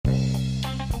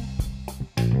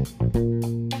Boom!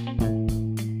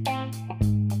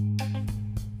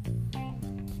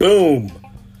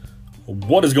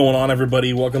 What is going on,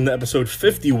 everybody? Welcome to episode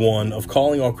 51 of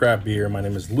Calling All Craft Beer. My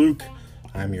name is Luke.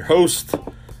 I'm your host.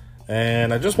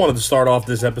 And I just wanted to start off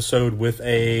this episode with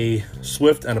a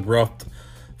swift and abrupt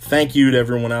thank you to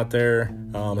everyone out there,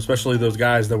 especially those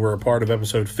guys that were a part of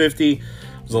episode 50. It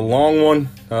was a long one,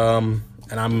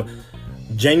 and I'm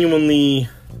genuinely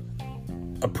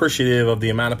appreciative of the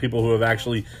amount of people who have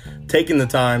actually taken the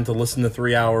time to listen to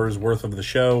 3 hours worth of the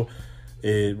show.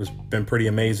 It was been pretty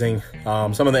amazing.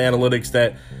 Some of the analytics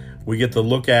that we get to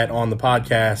look at on the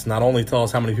podcast not only tell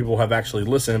us how many people have actually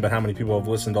listened, but how many people have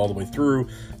listened all the way through,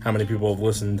 how many people have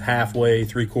listened halfway,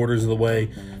 3/4 of the way,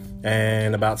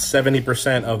 and about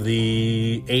 70% of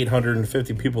the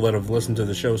 850 people that have listened to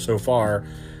the show so far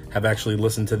have actually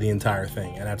listened to the entire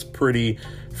thing. And that's pretty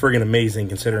friggin' amazing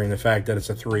considering the fact that it's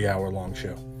a 3-hour long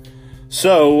show.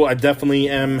 So I definitely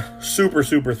am super,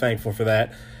 super thankful for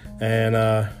that. And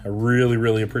I really,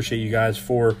 really appreciate you guys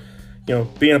for,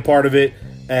 being a part of it.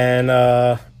 And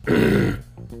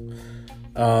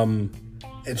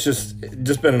it's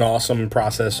just been an awesome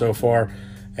process so far.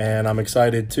 And I'm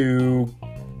excited to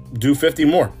do 50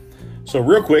 more. So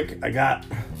real quick, I got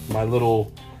my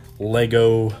little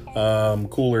Lego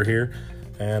cooler here.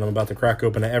 And I'm about to crack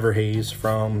open an Everhaze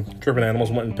from Trippin'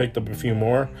 Animals. Went and picked up a few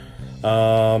more.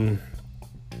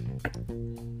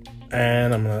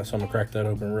 And I'm gonna crack that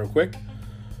open real quick.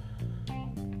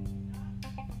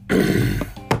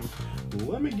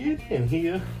 Let me get in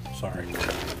here. Sorry.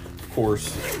 Of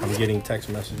course, I'm getting text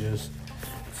messages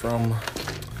from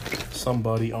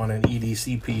somebody on an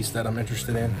EDC piece that I'm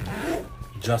interested in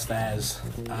just as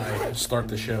I start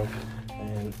the show.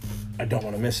 And I don't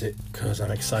want to miss it because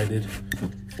I'm excited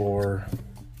for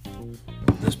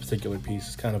this particular piece.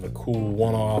 It's kind of a cool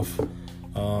one-off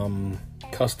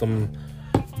custom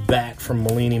bat from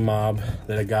Malini Mob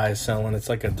that a guy is selling. It's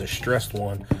like a distressed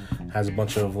one. Has a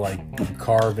bunch of like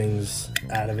carvings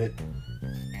out of it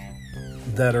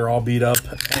that are all beat up.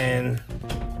 And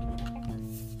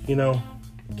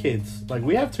kids, like,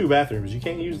 we have 2 bathrooms. You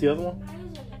can't use the other one?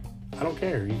 I don't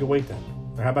care. You can wait then.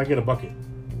 Or how about get a bucket?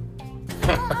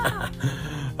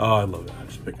 Oh, I love it. I'm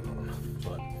just picking on them.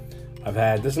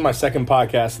 But this is my second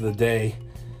podcast of the day.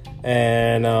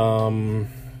 And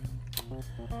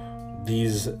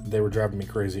they were driving me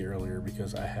crazy earlier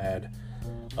because I had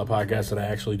a podcast that I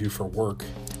actually do for work,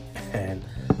 and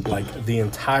like the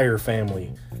entire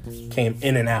family came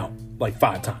in and out like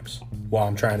 5 times while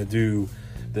I'm trying to do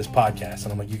this podcast.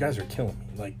 And I'm like, you guys are killing me.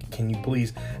 Like, can you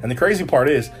please? And the crazy part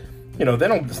is, they don't,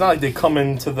 it's not like they come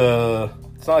in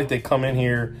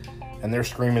here and they're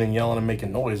screaming and yelling and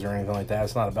making noise or anything like that.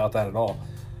 It's not about that at all.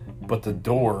 But the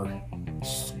door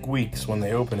squeaks when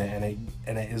they open it,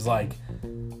 and it is like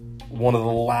one of the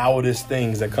loudest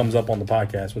things that comes up on the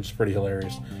podcast, which is pretty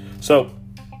hilarious. So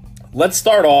let's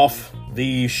start off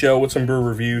the show with some brew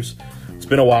reviews. It's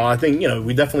been a while. I think,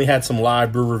 we definitely had some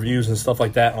live brew reviews and stuff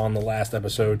like that on the last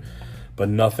episode, but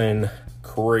nothing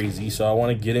crazy. So I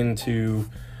want to get into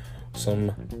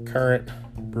some current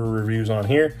brew reviews on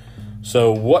here.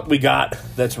 So what we got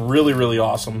that's really, really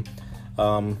awesome.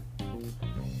 A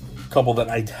couple that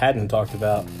I hadn't talked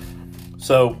about.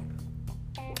 So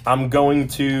I'm going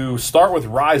to start with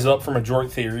Rise Up from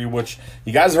Adroit Theory, which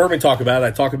you guys have heard me talk about.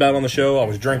 I talked about it on the show. I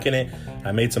was drinking it.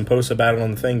 I made some posts about it on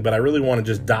the thing, but I really want to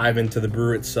just dive into the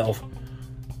brew itself.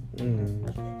 Damn,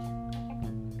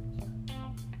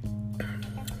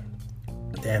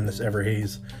 this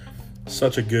Everhaze.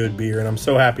 Such a good beer, and I'm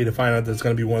so happy to find out that it's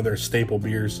going to be one of their staple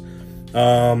beers.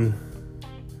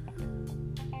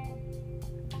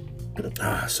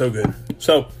 So good.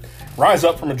 So, Rise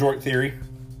Up from Adroit Theory.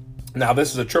 Now,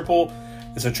 this is a triple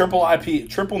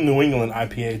New England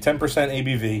IPA, 10%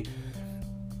 ABV. It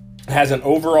has an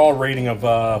overall rating of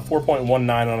 4.19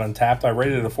 on Untappd. I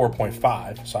rated it a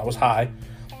 4.5, so I was high.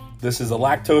 This is a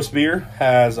lactose beer,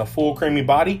 has a full creamy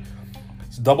body.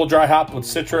 It's double dry hop with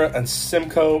Citra,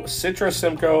 Simcoe,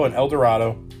 and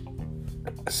Eldorado.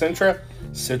 Citra,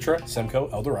 Simcoe,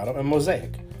 Eldorado, and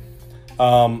Mosaic.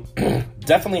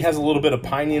 Definitely has a little bit of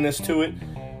pininess to it.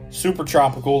 Super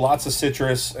tropical, lots of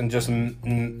citrus, and just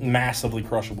massively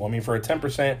crushable. I mean, for a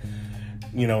 10%,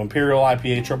 Imperial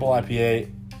IPA, triple IPA,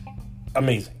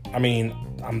 amazing. I mean,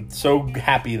 I'm so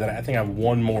happy that I think I have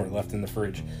one more left in the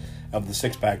fridge of the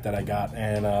 6-pack that I got,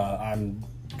 and I'm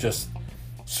just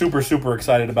super, super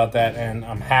excited about that, and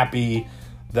I'm happy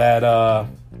that I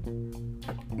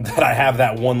have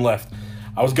that one left.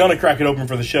 I was gonna crack it open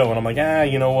for the show, and I'm like,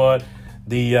 you know what?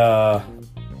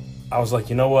 I was like,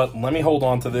 you know what? Let me hold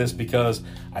on to this because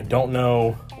I don't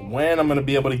know when I'm going to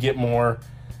be able to get more.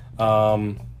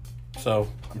 So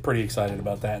I'm pretty excited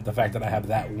about that. The fact that I have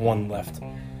that one left.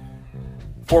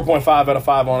 4.5 out of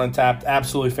 5 on Untappd.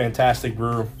 Absolutely fantastic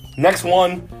brew. Next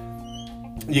one,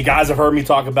 you guys have heard me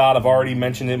talk about. I've already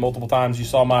mentioned it multiple times. You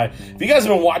saw if you guys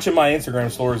have been watching my Instagram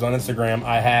stories on Instagram,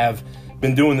 I have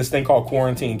been doing this thing called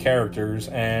Quarantine Characters,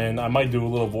 and I might do a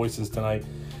little voices tonight.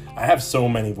 I have so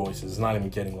many voices, not even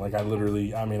kidding. Like, I have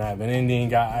an Indian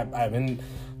guy. I have an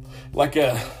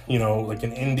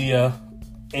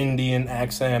Indian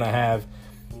accent. I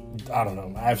don't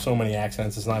know. I have so many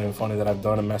accents. It's not even funny that I've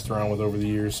done and messed around with over the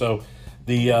years. So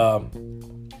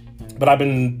but I've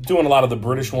been doing a lot of the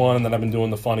British one, and then I've been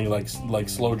doing the funny, like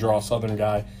slow draw Southern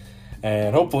guy.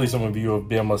 And hopefully some of you will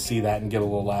be able to see that and get a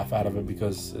little laugh out of it,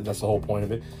 because that's the whole point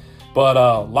of it.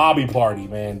 But Lobby Party,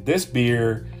 man. This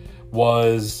beer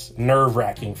was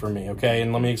nerve-wracking for me, okay?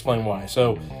 And let me explain why.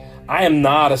 So I am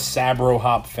not a Sabro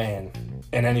hop fan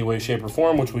in any way, shape, or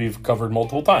form, which we've covered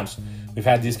multiple times. We've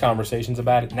had these conversations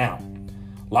about it. Now,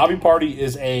 Lobby Party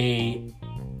is a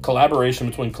collaboration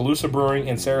between Calusa Brewing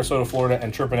in Sarasota, Florida,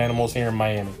 and Trippin' Animals here in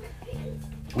Miami.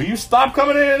 Will you stop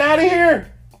coming in and out of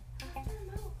here?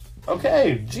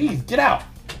 Okay, geez, get out.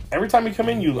 Every time you come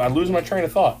in, I lose my train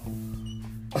of thought.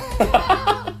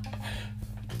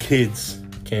 Kids,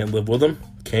 can't live with them,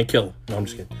 can't kill them. No, I'm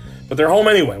just kidding. But they're home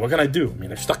anyway. What can I do? I mean,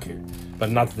 they're stuck here. But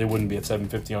not that they wouldn't be at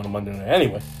 7:50 on a Monday night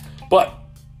anyway. But,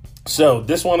 so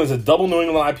this one is a double New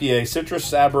England IPA, Citra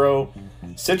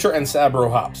and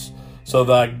Sabro hops. So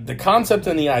the concept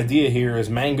and the idea here is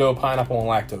mango, pineapple, and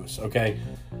lactose, okay?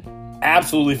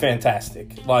 Absolutely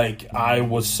fantastic. Like, I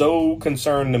was so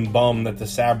concerned and bummed that the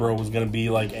Sabro was going to be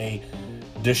like a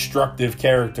destructive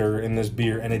character in this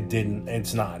beer, and it didn't.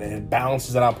 It's not. It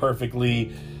balances it out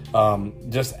perfectly.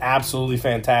 Just absolutely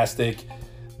fantastic.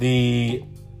 The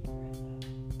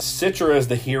Citra is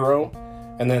the hero,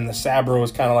 and then the Sabro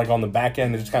is kind of like on the back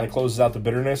end. It just kind of closes out the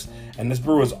bitterness, and this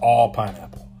brew is all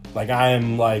pineapple. Like, I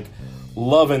am like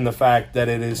loving the fact that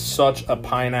it is such a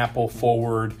pineapple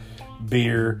forward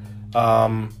beer.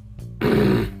 And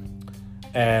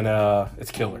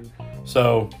it's killer.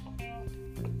 So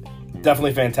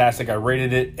definitely fantastic. I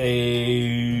rated it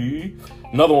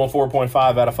another one, 4.5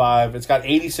 out of 5. It's got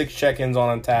 86 check-ins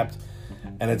on Untappd,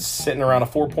 and it's sitting around a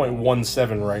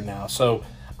 4.17 right now. So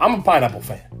I'm a pineapple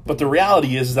fan, but the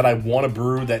reality is that I want a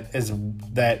brew that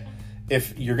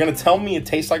if you're going to tell me it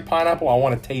tastes like pineapple, I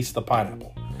want to taste the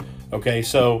pineapple. Okay.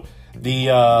 So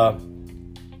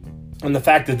and the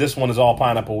fact that this one is all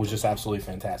pineapple was just absolutely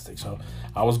fantastic. So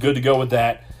I was good to go with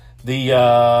that.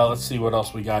 Let's see what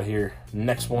else we got here.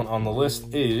 Next one on the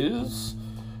list is,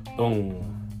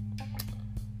 boom.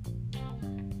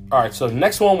 All right, so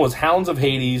next one was Hound of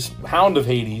Hades,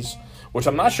 which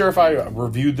I'm not sure if I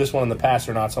reviewed this one in the past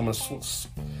or not, so I'm going to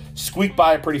squeak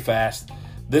by it pretty fast.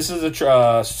 This is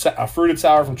a fruited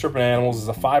sour from Trippin' Animals.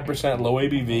 It's a 5% low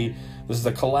ABV. This is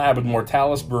a collab with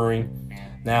Mortalis Brewing.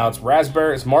 Now, it's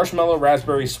marshmallow,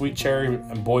 raspberry, sweet cherry,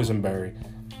 and boysenberry.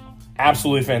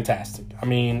 Absolutely fantastic. I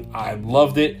mean, I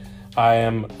loved it. I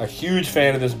am a huge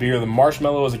fan of this beer. The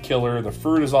marshmallow is a killer. The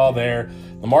fruit is all there.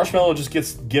 The marshmallow just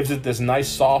gives it this nice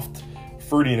soft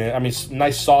fruitiness. I mean,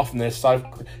 nice softness,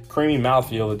 soft, creamy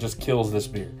mouthfeel that just kills this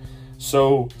beer.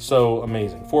 So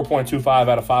amazing. 4.25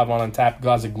 out of 5 on Untappd.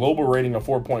 Got a global rating of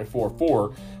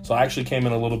 4.44. So I actually came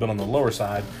in a little bit on the lower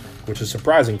side, which is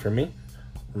surprising for me.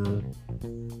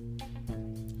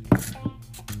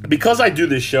 Because I do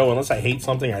this show, unless I hate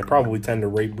something, I probably tend to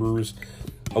rate brews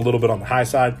a little bit on the high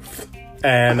side,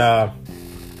 and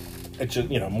it's just,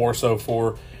 more so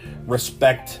for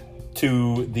respect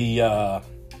to the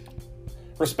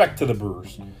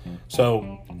brewers.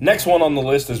 So next one on the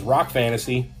list is Rock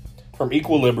Fantasy from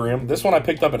Equilibrium. This one I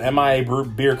picked up at MIA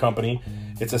Beer Company.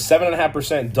 It's a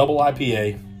 7.5% double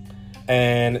IPA.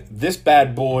 And this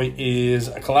bad boy is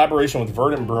a collaboration with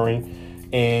Verdant Brewing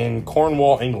in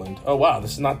Cornwall, England. Oh, wow.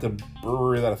 This is not the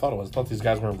brewery that I thought it was. I thought these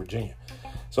guys were in Virginia.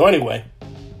 So anyway,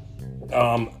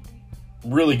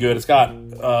 really good. It's got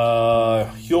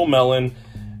Huell Melon,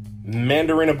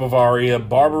 Mandarina Bavaria,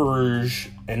 Barber Rouge,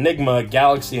 Enigma,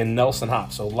 Galaxy, and Nelson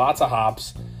hops. So lots of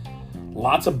hops,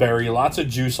 lots of berry, lots of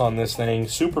juice on this thing.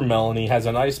 Super melony, has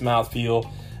a nice mouthfeel,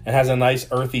 and has a nice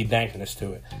earthy dankness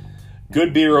to it.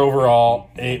 Good beer overall.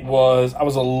 This one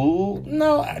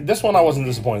I wasn't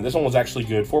disappointed. This one was actually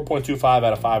good. 4.25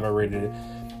 out of 5 I rated it.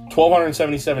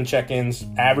 1,277 check-ins,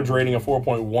 average rating of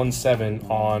 4.17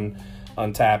 on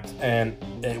Untappd, and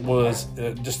it was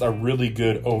just a really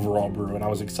good overall brew, and I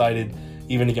was excited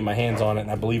even to get my hands on it,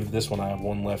 and I believe that this one I have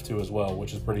one left too as well,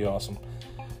 which is pretty awesome.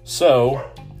 So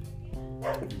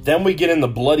then we get in the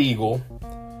Blood Eagle,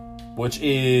 which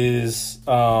is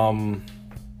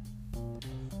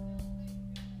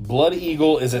Blood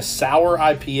Eagle is a sour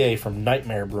IPA from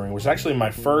Nightmare Brewing, which is actually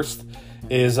my first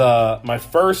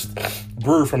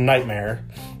brew from Nightmare.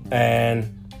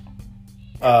 And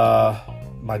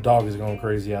my dog is going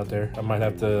crazy out there. I might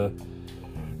have to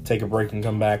take a break and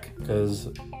come back because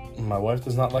my wife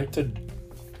does not like to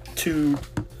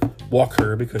walk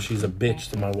her because she's a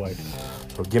bitch to my wife.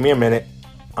 So give me a minute.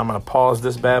 I'm going to pause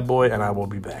this bad boy and I will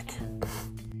be back.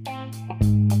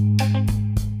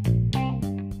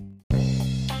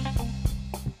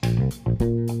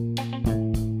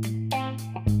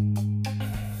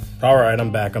 All right,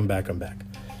 I'm back.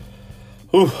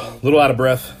 Whew, a little out of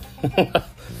breath.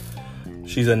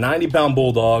 She's a 90-pound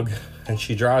bulldog, and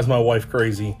she drives my wife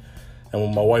crazy. And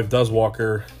when my wife does walk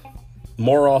her,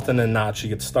 more often than not, she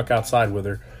gets stuck outside with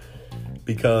her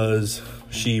because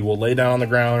she will lay down on the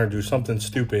ground or do something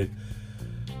stupid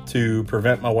to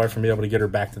prevent my wife from being able to get her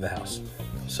back to the house.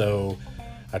 So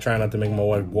I try not to make my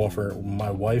wife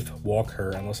walk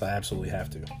her unless I absolutely have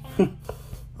to.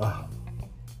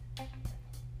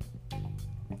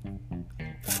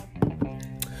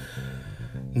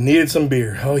 Needed some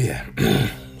beer. Oh, yeah.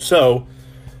 So,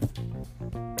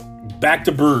 back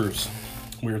to brews.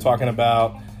 We were talking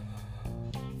about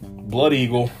Blood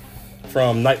Eagle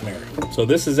from Nightmare. So,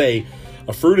 this is a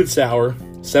fruited sour,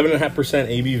 7.5%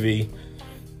 ABV.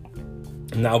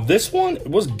 Now, this one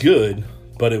was good,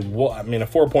 but a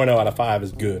 4.0 out of 5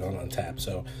 is good on Untappd.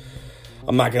 So,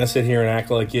 I'm not going to sit here and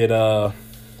act like it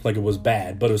was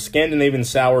bad. But it was Scandinavian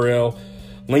sour ale,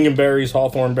 lingonberries,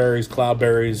 hawthorn berries,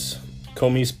 cloudberries,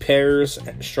 Comey's pears,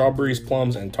 strawberries,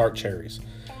 plums, and tart cherries.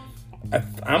 I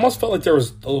almost felt like there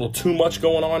was a little too much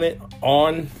going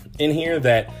on in here,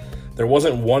 that there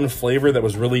wasn't one flavor that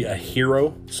was really a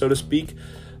hero, so to speak.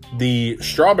 The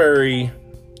strawberry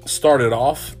started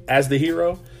off as the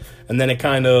hero, and then it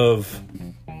kind of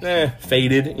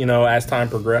faded, as time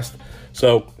progressed.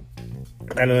 So,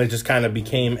 and then it just kind of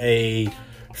became a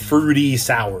fruity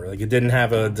sour. Like, it didn't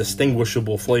have a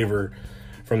distinguishable flavor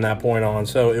from that point on.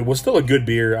 So it was still a good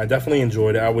beer. I definitely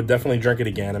enjoyed it. I would definitely drink it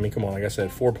again. I mean, come on, like I said,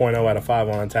 4.0 out of 5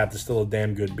 on Untappd is still a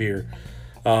damn good beer.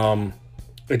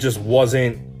 It just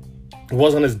wasn't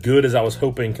as good as I was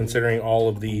hoping, considering all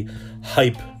of the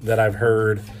hype that I've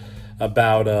heard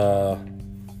about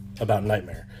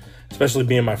Nightmare. Especially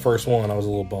being my first one, I was a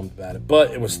little bummed about it.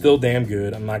 But it was still damn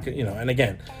good. I'm not, and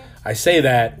again, I say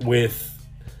that with,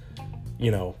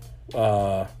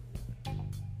 I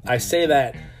say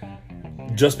that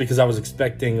just because I was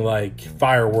expecting like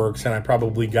fireworks, and I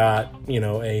probably got, what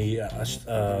are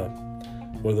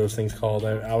those things called?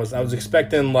 I was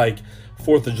expecting like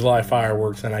 4th of July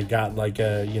fireworks, and I got like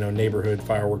a, neighborhood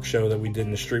fireworks show that we did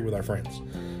in the street with our friends.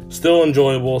 Still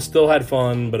enjoyable, still had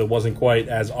fun, but it wasn't quite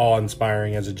as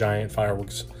awe-inspiring as a giant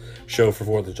fireworks show for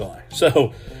 4th of July.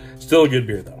 So, still a good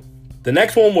beer though. The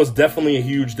next one was definitely a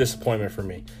huge disappointment for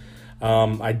me.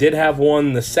 I did have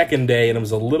one the second day, and it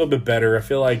was a little bit better. I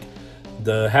feel like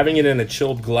having it in a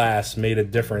chilled glass made a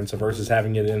difference versus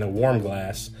having it in a warm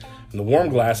glass. And the warm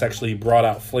glass actually brought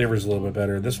out flavors a little bit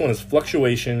better. This one is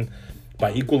Fluctuation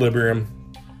by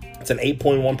Equilibrium. It's an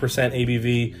 8.1%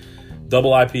 ABV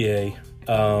double IPA.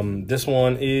 This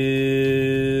one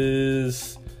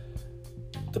is...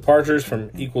 Departures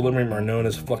from Equilibrium are known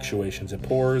as fluctuations. It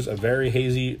pours a very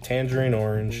hazy tangerine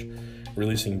orange,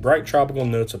 releasing bright tropical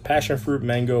notes of passion fruit,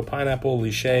 mango, pineapple,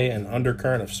 lychee, and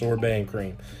undercurrent of sorbet and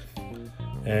cream.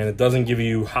 And it doesn't give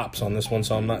you hops on this one,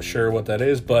 so I'm not sure what that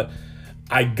is. But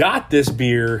I got this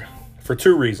beer for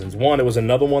 2 reasons. One, it was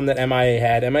another one that MIA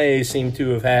had. MIA seemed to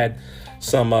have had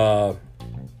some a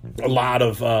lot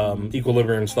of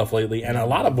Equilibrium stuff lately, and a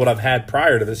lot of what I've had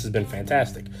prior to this has been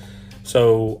fantastic.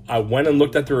 So I went and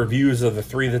looked at the reviews of the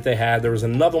 3 that they had. There was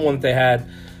another one that they had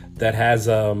that has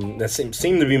that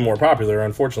seemed to be more popular.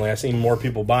 Unfortunately, I've seen more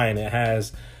people buying it. It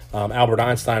has Albert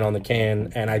Einstein on the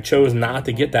can, and I chose not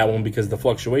to get that one because the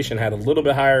Fluctuation had a little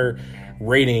bit higher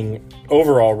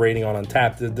overall rating on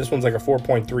Untappd. This one's like a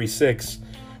 4.36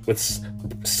 with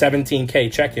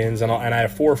 17K check-ins, and I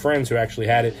have 4 friends who actually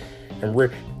had it and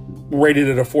rated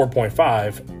it a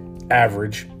 4.5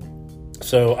 average.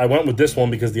 So I went with this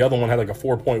one because the other one had like a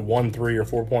 4.13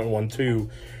 or 4.12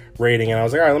 rating, and I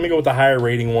was like, all right, let me go with the higher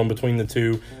rating one between the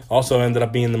two. Also ended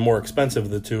up being the more expensive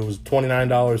of the two. It was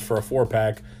 $29 for a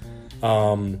 4-pack.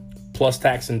 Plus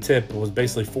tax and tip was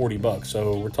basically $40.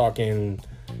 So we're talking,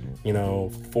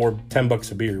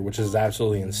 $10 a beer, which is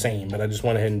absolutely insane. But I just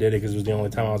went ahead and did it because it was the only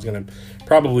time I was going to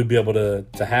probably be able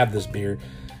to have this beer.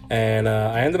 And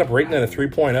I ended up rating it a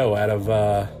 3.0 out of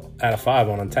 5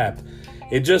 on Untappd.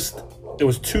 It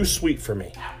was too sweet for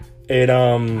me. It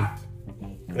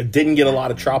didn't get a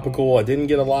lot of tropical. I didn't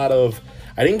get a lot of...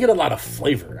 I didn't get a lot of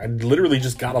flavor. I literally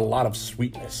just got a lot of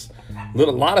sweetness. A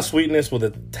lot of sweetness with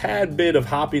a tad bit of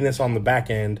hoppiness on the back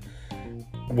end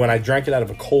when I drank it out of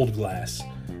a cold glass,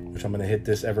 which I'm going to hit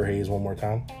this Everhaze one more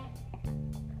time.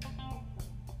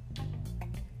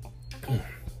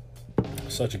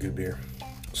 Such a good beer.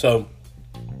 So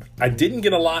I didn't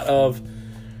get a lot of,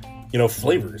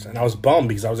 flavors, and I was bummed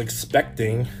because I was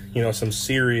expecting, some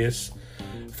serious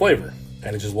flavor,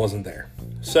 and it just wasn't there.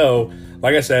 So,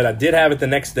 like I said, I did have it the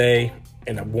next day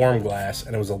in a warm glass,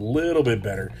 and it was a little bit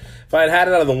better. If I had had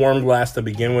it out of the warm glass to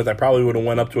begin with, I probably would have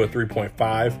went up to a 3.5.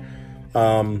 But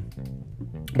I'm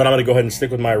going to go ahead and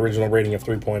stick with my original rating of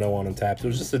 3.0 on Untappd. It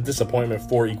was just a disappointment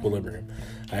for equilibrium.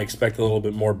 I expected a little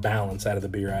bit more balance out of the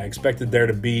beer. I expected there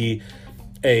to be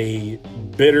a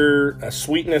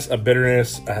sweetness, a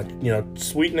bitterness,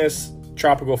 sweetness,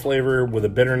 tropical flavor with a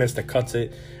bitterness that cuts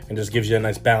it and just gives you a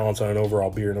nice balance on an overall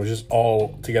beer. And it was just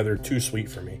all together too sweet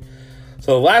for me.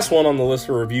 So the last one on the list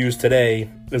for reviews today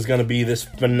is going to be this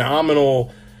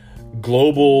phenomenal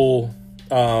global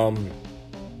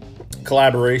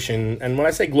collaboration. And when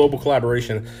I say global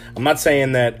collaboration, I'm not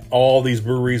saying that all these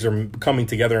breweries are coming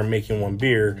together and making one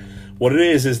beer. What it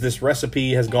is this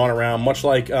recipe has gone around, much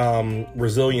like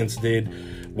Resilience did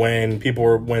when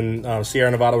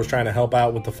Sierra Nevada was trying to help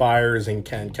out with the fires in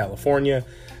California.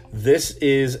 This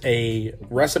is a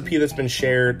recipe that's been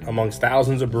shared amongst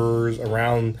thousands of brewers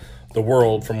around the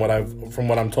world, from what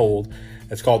I'm told.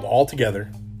 It's called All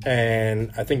Together,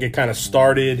 and I think it kind of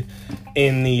started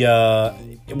in the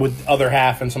with Other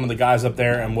Half and some of the guys up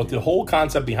there. And what the whole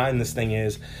concept behind this thing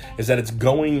is that it's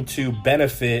going to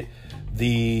benefit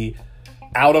the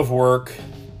out of work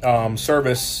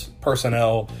service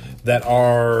personnel that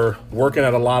are working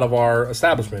at a lot of our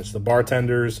establishments, the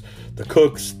bartenders, the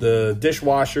cooks, the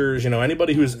dishwashers,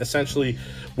 anybody who's essentially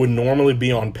would normally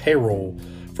be on payroll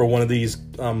for one of these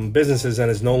businesses and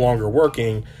is no longer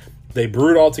working. They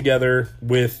brewed All Together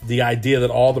with the idea that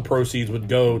all the proceeds would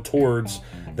go towards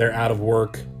their out of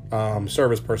work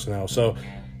service personnel. So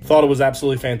thought it was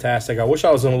absolutely fantastic. I wish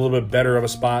I was in a little bit better of a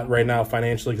spot right now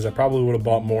financially, because I probably would have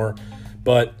bought more.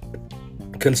 But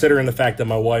considering the fact that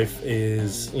my wife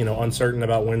is, uncertain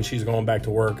about when she's going back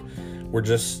to work, we're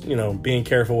just, being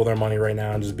careful with our money right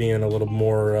now and just being a little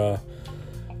more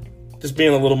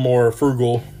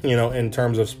frugal, in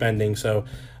terms of spending. So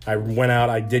I went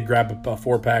out, I did grab a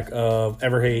 4-pack of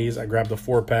Everhaze. I grabbed a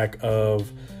 4-pack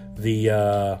of the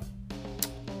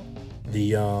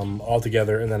All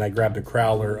Together, and then I grabbed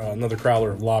another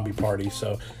crowler of Lobby Party.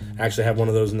 So I actually have one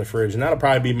of those in the fridge, and that'll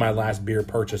probably be my last beer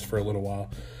purchase for a little while.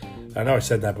 I know I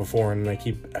said that before, and I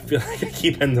feel like I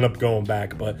keep ending up going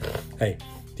back, but hey,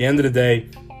 at the end of the day,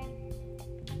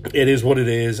 it is what it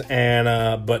is.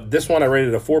 And but this one I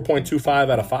rated a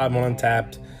 4.25 out of 5 on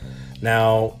Untappd.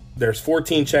 Now there's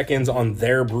 14 check-ins on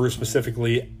their brew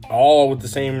specifically, all with the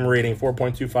same rating,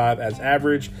 4.25 as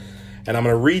average. And I'm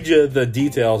going to read you the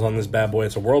details on this bad boy.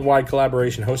 It's a worldwide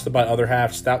collaboration hosted by Other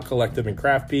Half, Stout Collective, and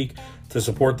Craft Peak to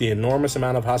support the enormous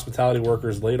amount of hospitality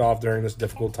workers laid off during this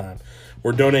difficult time.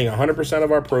 We're donating 100%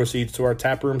 of our proceeds to our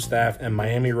taproom staff and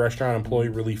Miami Restaurant Employee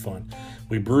Relief Fund.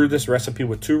 We brewed this recipe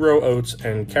with 2-row oats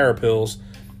and carapils,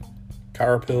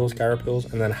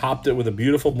 and then hopped it with a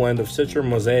beautiful blend of Citra,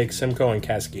 Mosaic, Simcoe, and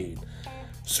Cascade.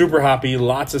 Super hoppy,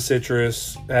 lots of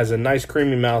citrus, has a nice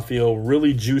creamy mouthfeel,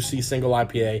 really juicy single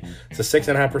IPA. It's a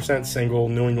 6.5% single,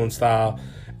 New England style,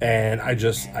 and I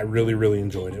really, really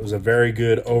enjoyed it. It was a very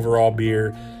good overall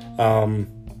beer, and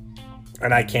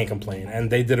I can't complain. And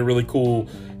they did a really cool,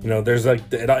 there's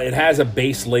it has a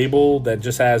base label that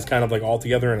just has kind of like All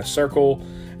Together in a circle,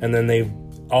 and then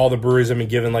all the breweries have been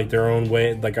given like their own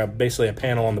way, like basically a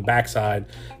panel on the backside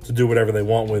to do whatever they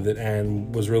want with it,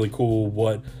 and was really cool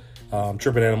what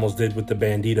Trippin' Animals did with the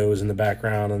banditos in the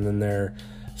background, and then their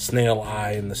snail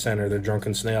eye in the center, their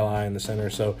drunken snail eye in the center.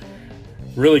 So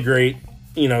really great,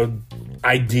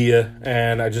 idea,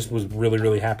 and I just was really,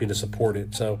 really happy to support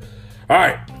it. So, all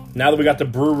right, now that we got the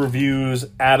brew reviews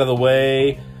out of the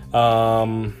way,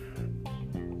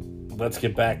 let's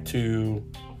get back to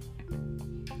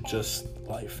just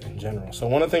life in general. So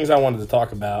one of the things I wanted to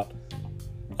talk about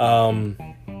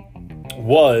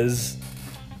was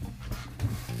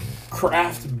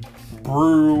craft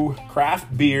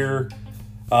beer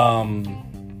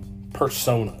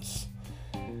personas.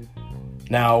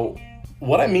 Now,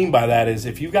 what I mean by that is,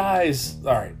 if you guys,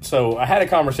 all right, so I had a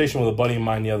conversation with a buddy of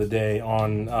mine the other day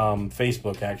on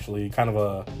Facebook, actually, kind of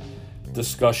a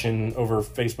discussion over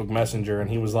Facebook Messenger, and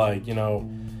he was like,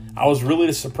 I was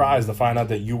really surprised to find out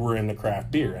that you were into craft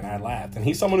beer, and I laughed. And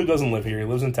he's someone who doesn't live here; he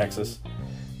lives in Texas,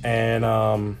 and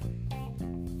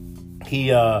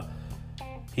he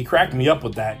he cracked me up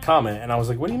with that comment, and I was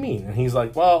like, what do you mean? And he's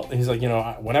like,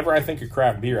 whenever I think of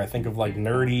craft beer, I think of like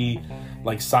nerdy,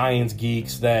 like science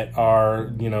geeks that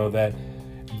are,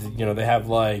 they have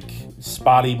like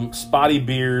spotty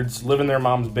beards, live in their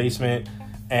mom's basement,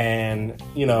 and,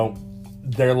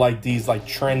 they're like these like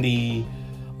trendy,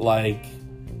 like,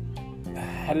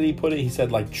 how did he put it? He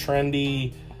said like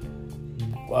trendy,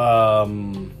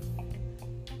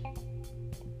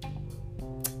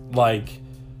 like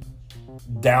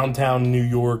downtown New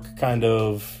York kind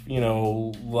of,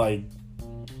 like,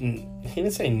 he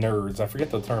didn't say nerds. I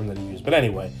forget the term that he used. But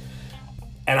anyway,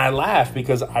 and I laugh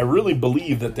because I really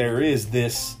believe that there is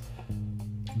this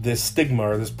stigma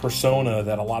or this persona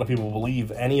that a lot of people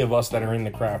believe, any of us that are in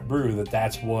the craft brew,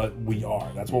 that's what we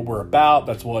are. That's what we're about.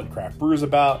 That's what craft brew is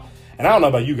about. And I don't know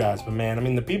about you guys, but man, I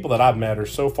mean, the people that I've met are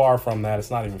so far from that,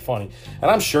 it's not even funny. And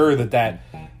I'm sure that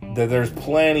there's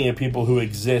plenty of people who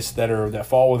exist that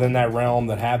fall within that realm,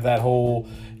 that have that whole,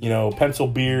 pencil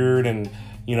beard and,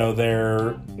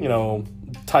 their,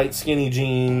 tight skinny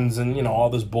jeans and,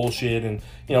 all this bullshit and,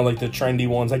 like the trendy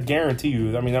ones. I guarantee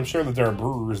you, I mean, I'm sure that there are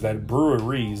breweries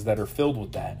that are filled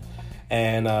with that.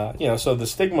 And, so the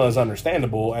stigma is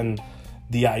understandable and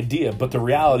the idea, but the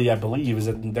reality, I believe, is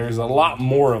that there's a lot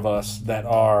more of us that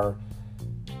are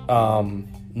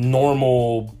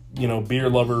normal, beer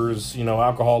lovers,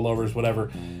 alcohol lovers,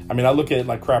 whatever. I mean, I look at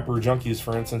like Crap Brew Junkies,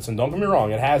 for instance, and don't get me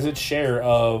wrong, it has its share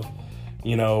of,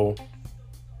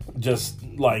 just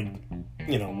like,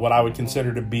 what I would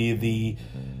consider to be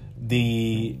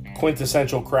the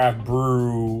quintessential craft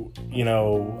brew,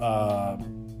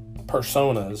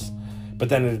 personas. But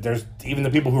then there's even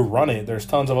the people who run it. There's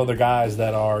tons of other guys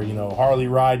that are, Harley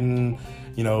riding,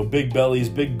 big bellies,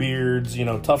 big beards,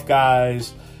 tough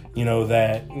guys,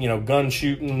 that, gun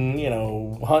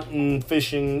shooting, hunting,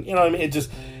 fishing, I mean,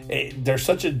 there's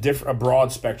such a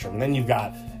broad spectrum. And then you've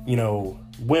got,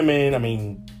 women. I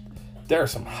mean, there are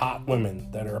some hot women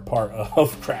that are a part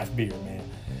of craft beer, man.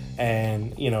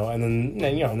 And, and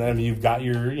then you've got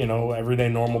your, everyday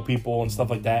normal people and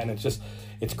stuff like that. And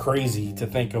it's crazy to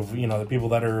think of, the people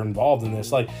that are involved in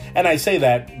this. Like, and I say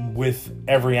that with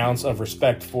every ounce of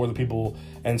respect for the people,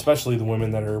 and especially the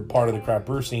women that are part of the craft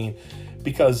brew scene,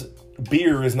 because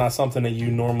beer is not something that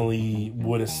you normally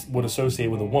would associate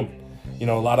with a woman. A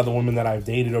lot of the women that I've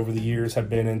dated over the years have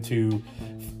been into,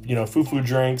 foo-foo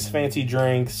drinks, fancy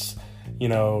drinks,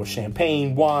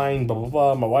 champagne, wine, blah, blah,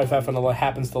 blah. My wife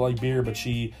happens to like beer, but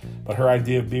her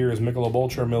idea of beer is Michelob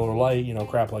Ultra, Miller Lite,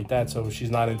 crap like that. So she's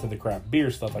not into the craft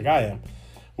beer stuff like I am,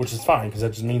 which is fine because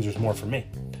that just means there's more for me.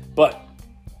 But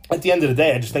at the end of the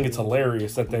day, I just think it's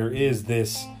hilarious that there is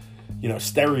this,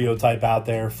 stereotype out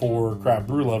there for craft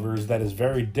brew lovers that is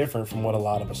very different from what a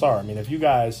lot of us are. I mean, if you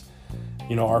guys,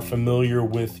 are familiar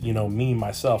with, me,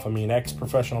 myself, I mean,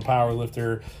 ex-professional power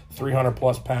lifter, 300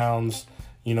 plus pounds,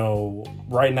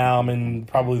 right now I'm in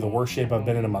probably the worst shape I've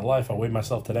been in my life. I weighed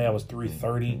myself today. I was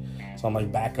 330. So I'm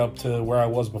like back up to where I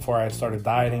was before I had started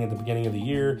dieting at the beginning of the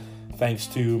year, thanks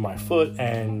to my foot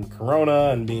and Corona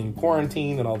and being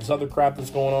quarantined and all this other crap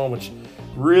that's going on, which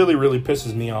really, really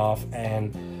pisses me off.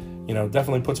 And,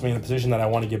 definitely puts me in a position that I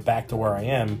want to get back to where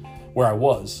I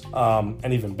was,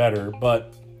 and even better.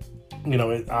 But,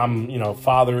 I'm,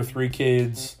 father, 3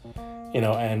 kids, and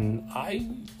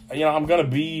I'm going to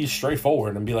be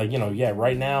straightforward and be like, yeah,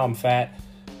 right now I'm fat,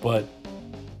 but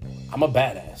I'm a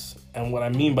badass. And what I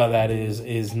mean by that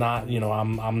is not,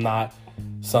 I'm not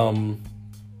some,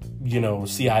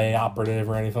 CIA operative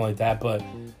or anything like that, but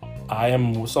I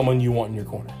am someone you want in your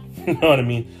corner. You know what I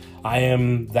mean? I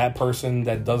am that person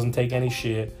that doesn't take any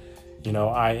shit.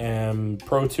 I am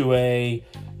pro 2A,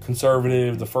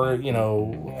 conservative,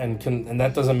 and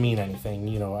that doesn't mean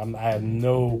anything.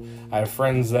 I have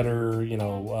friends that are,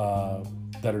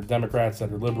 that are Democrats,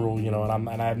 that are liberal,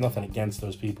 and I have nothing against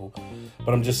those people.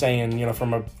 But I'm just saying,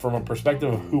 from a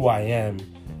perspective of who I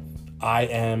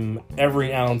am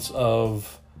every ounce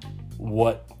of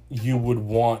what you would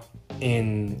want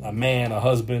in a man, a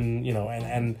husband,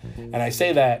 and I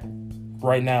say that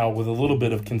right now with a little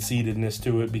bit of conceitedness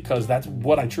to it, because that's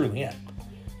what I truly am.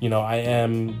 I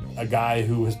am a guy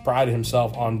who has prided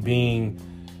himself on being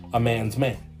a man's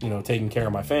man, taking care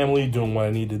of my family, doing what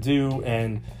I need to do.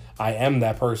 And I am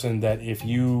that person that if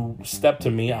you step to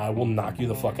me, I will knock you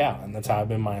the fuck out. And that's how I've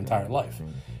been my entire life.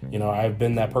 I've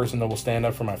been that person that will stand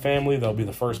up for my family. They'll be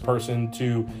the first person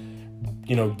to,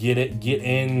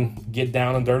 get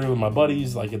down and dirty with my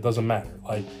buddies. Like, it doesn't matter.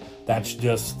 Like, that's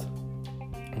just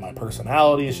my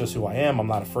personality. It's just who I am. I'm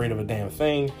not afraid of a damn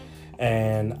thing.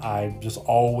 And I've just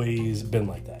always been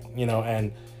like that,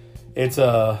 and it's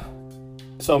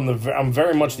So I'm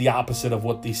very much the opposite of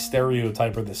what the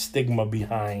stereotype or the stigma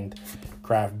behind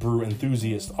craft brew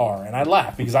enthusiasts are. And I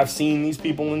laugh because I've seen these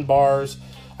people in bars.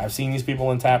 I've seen these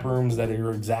people in tap rooms that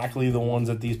are exactly the ones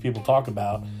that these people talk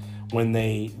about when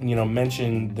they,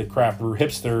 mention the craft brew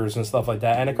hipsters and stuff like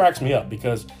that. And it cracks me up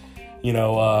because,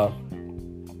 I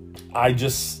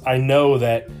know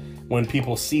that when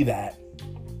people see that,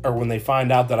 or when they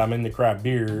find out that I'm into craft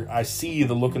beer, I see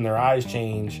the look in their eyes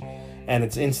change, and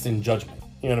it's instant judgment.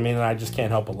 You know what I mean? And I just can't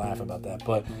help but laugh about that.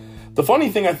 But the funny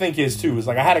thing I think is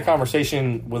I had a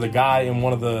conversation with a guy in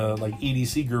one of the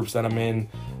EDC groups that I'm in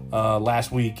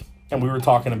last week, and we were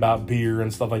talking about beer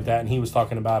and stuff like that. And he was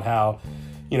talking about how,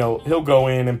 he'll go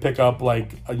in and pick up a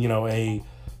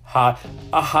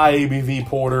high ABV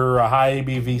porter, a high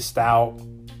ABV stout,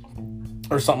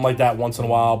 or something like that once in a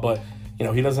while. But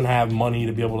he doesn't have money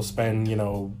to be able to spend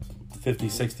 50,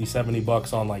 60, 70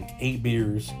 bucks on 8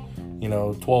 beers.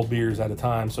 12 beers at a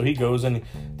time. So he goes, and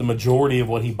the majority of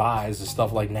what he buys is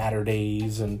stuff like Natter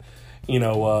Days and,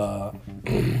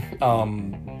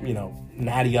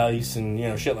 Natty Ice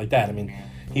and, shit like that. I mean,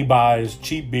 he buys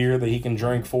cheap beer that he can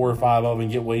drink 4 or 5 of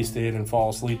and get wasted and fall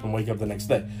asleep and wake up the next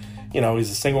day. He's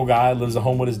a single guy, lives at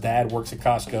home with his dad, works at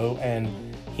Costco, and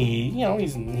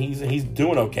he's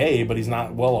doing okay, but he's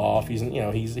not well off. He's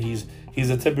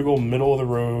a typical middle of the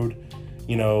road,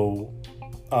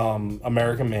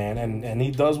 American man, and he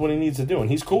does what he needs to do, and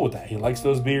he's cool with that. He likes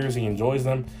those beers, he enjoys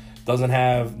them,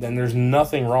 then there's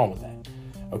nothing wrong with that.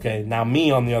 Okay, now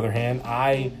me, on the other hand,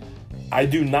 I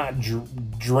do not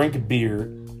drink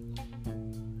beer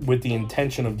with the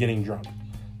intention of getting drunk.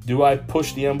 Do I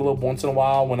push the envelope once in a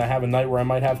while when I have a night where I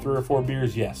might have 3 or 4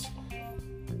 beers? Yes.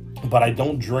 But I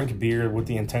don't drink beer with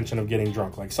the intention of getting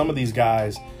drunk. Like some of these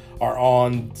guys are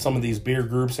on some of these beer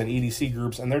groups and EDC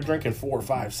groups, and they're drinking 4,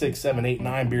 5, 6, 7, 8,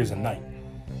 9 beers a night.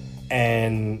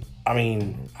 And I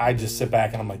mean, I just sit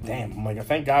back and I'm like, damn. I'm like,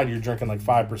 thank God you're drinking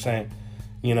 5%,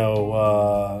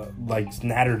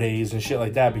 Natter Days and shit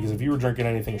like that. Because if you were drinking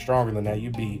anything stronger than that,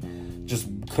 you'd be just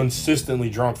consistently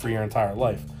drunk for your entire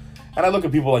life. And I look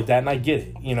at people like that, and I get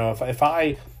it.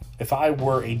 If I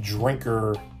were a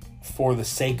drinker for the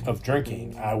sake of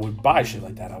drinking, I would buy shit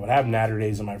like that. I would have Natter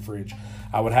Days in my fridge.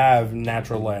 I would have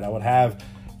Natural Light. I would have,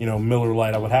 Miller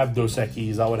Lite. I would have Dos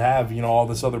Equis. I would have, all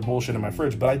this other bullshit in my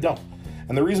fridge, but I don't.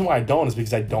 And the reason why I don't is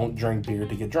because I don't drink beer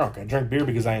to get drunk. I drink beer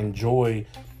because I enjoy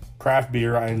craft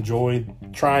beer. I enjoy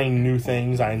trying new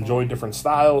things. I enjoy different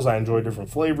styles. I enjoy different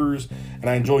flavors. And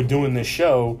I enjoy doing this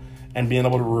show and being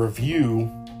able to review,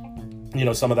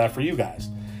 some of that for you guys.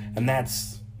 And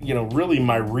that's, really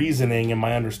my reasoning and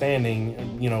my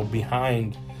understanding,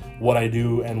 behind what I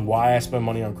do and why I spend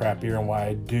money on craft beer and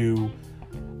why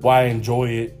I enjoy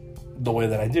it the way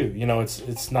that I do.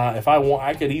 It's not, if I want,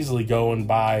 I could easily go and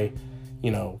buy,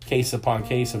 case upon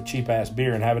case of cheap ass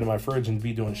beer and have it in my fridge and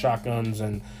be doing shotguns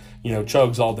and,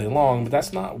 chugs all day long, but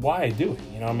that's not why I do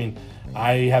it.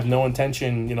 I have no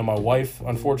intention, my wife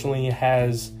unfortunately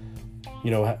has,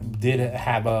 did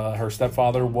have her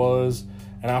stepfather was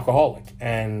an alcoholic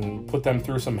and put them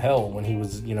through some hell when he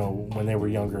was, when they were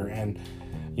younger, and,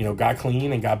 got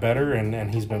clean and got better,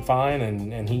 and he's been fine.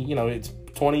 And he, it's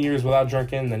 20 years without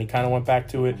drinking. Then he kind of went back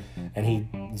to it, and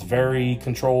he's very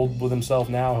controlled with himself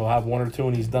now. He'll have 1 or 2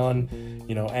 and he's done,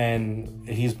 and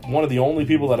he's one of the only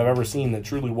people that I've ever seen that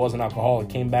truly was an alcoholic,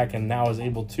 came back and now is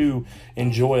able to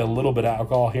enjoy a little bit of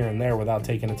alcohol here and there without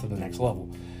taking it to the next level.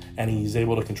 And he's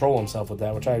able to control himself with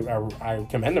that, which I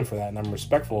commend him for that, and I'm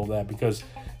respectful of that because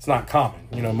it's not common.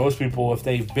 Most people, if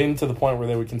they've been to the point where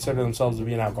they would consider themselves to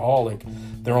be an alcoholic,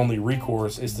 their only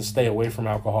recourse is to stay away from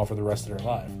alcohol for the rest of their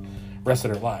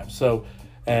lives. So,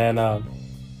 and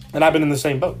I've been in the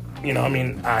same boat.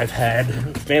 I've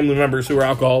had family members who are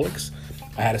alcoholics.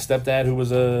 I had a stepdad who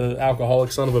was a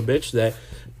alcoholic son of a bitch that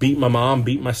beat my mom,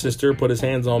 beat my sister, put his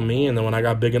hands on me, and then when I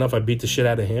got big enough, I beat the shit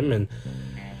out of him. And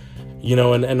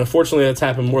and unfortunately that's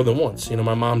happened more than once.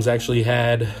 My mom's actually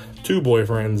had 2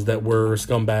 boyfriends that were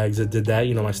scumbags that did that.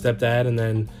 My stepdad, and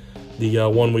then the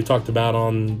one we talked about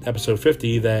on episode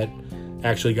 50 that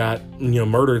actually got,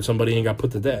 murdered somebody and got put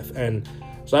to death. And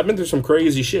so I've been through some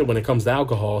crazy shit when it comes to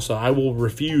alcohol. So I will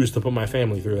refuse to put my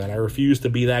family through that. I refuse to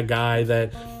be that guy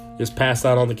that is passed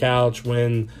out on the couch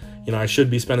when, I should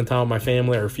be spending time with my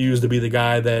family. I refuse to be the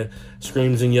guy that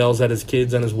screams and yells at his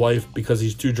kids and his wife because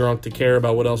he's too drunk to care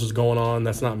about what else is going on.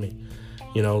 That's not me.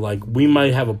 We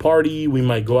might have a party. We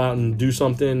might go out and do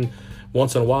something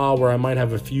once in a while where I might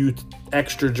have a few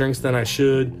extra drinks than I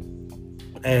should.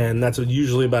 And that's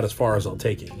usually about as far as I'll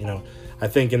take it. I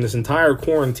think in this entire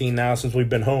quarantine now, since we've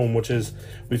been home, which is,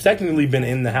 we've technically been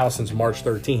in the house since March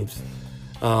 13th.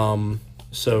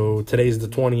 So today's the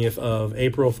 20th of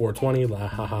April, 420, la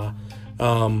ha ha.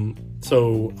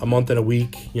 So a month and a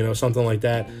week, something like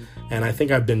that. And I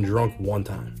think I've been drunk one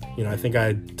time. I think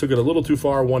I took it a little too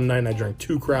far one night, and I drank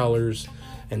 2 Crowlers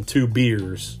and 2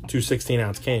 beers, 2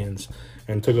 16-ounce cans,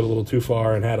 and took it a little too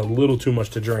far and had a little too much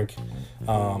to drink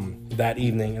that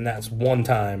evening, and that's one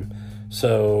time.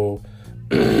 So,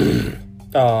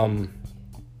 and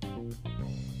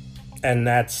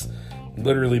that's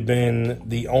literally been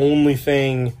the only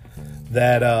thing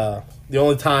that, the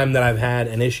only time that I've had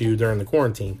an issue during the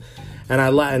quarantine.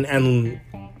 And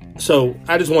so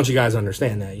I just want you guys to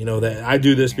understand that, that I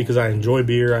do this because I enjoy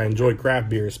beer. I enjoy craft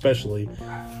beer especially.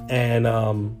 And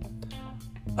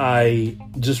I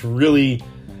just really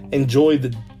enjoy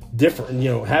the different,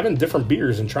 having different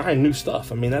beers and trying new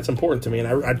stuff. I mean, that's important to me.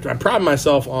 And I pride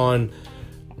myself on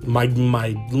my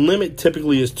limit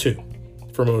typically is 2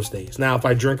 for most days. Now, if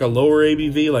I drink a lower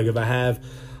ABV, like if I have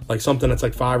like something that's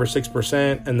like 5 or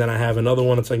 6%, and then I have another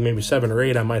one that's like maybe 7 or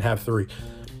 8, I might have 3.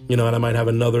 And I might have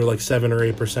another like 7 or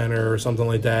 8% or something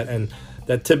like that. And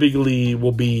that typically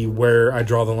will be where I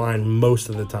draw the line most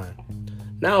of the time.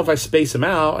 Now, if I space them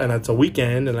out and it's a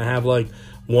weekend and I have like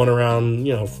one around,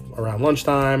 around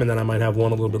lunchtime, and then I might have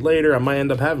one a little bit later, I might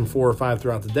end up having 4 or 5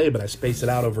 throughout the day, but I space it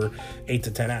out over 8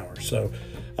 to 10 hours. So,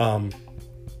 but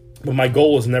my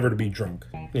goal is never to be drunk.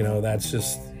 That's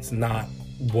just, it's not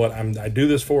what I do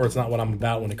this for. It's not what I'm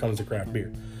about when it comes to craft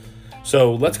beer.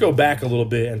 So let's go back a little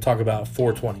bit and talk about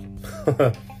 420.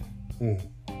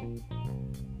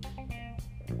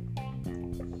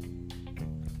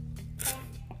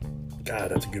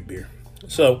 God, that's a good beer.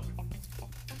 So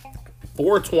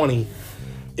 420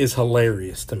 is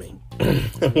hilarious to me.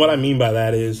 And what I mean by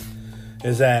that is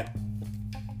that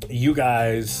you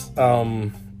guys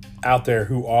out there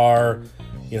who are,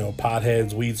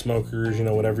 potheads, weed smokers,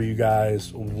 whatever you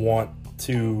guys want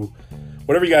to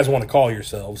call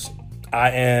yourselves.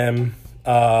 I am,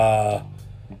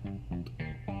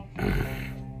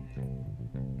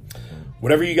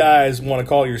 whatever you guys want to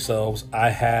call yourselves, I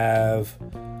have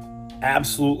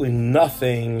absolutely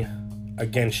nothing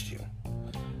against you.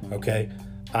 Okay?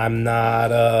 I'm not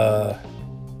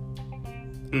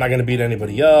going to beat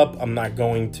anybody up. I'm not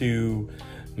going to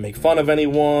make fun of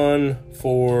anyone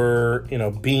for,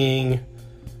 being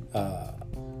a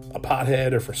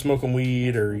pothead or for smoking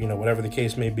weed or, whatever the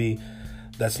case may be.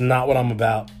 That's not what I'm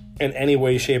about in any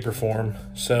way, shape, or form.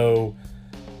 So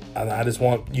I just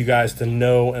want you guys to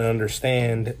know and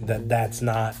understand that that's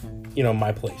not,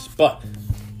 my place. But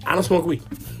I don't smoke weed.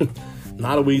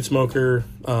 Not a weed smoker.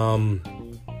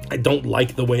 I don't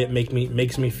like the way it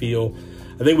makes me feel.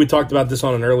 I think we talked about this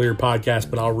on an earlier podcast,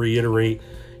 but I'll reiterate.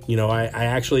 I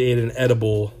actually ate an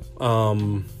edible.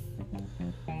 A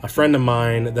friend of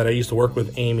mine that I used to work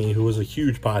with, Amy, who was a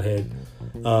huge pothead,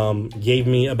 gave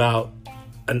me about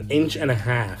 1.5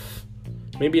 inches,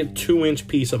 maybe a 2-inch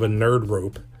piece of a nerd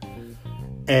rope,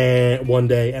 and one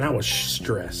day, and I was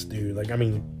stressed, dude.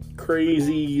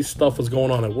 Crazy stuff was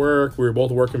going on at work. We were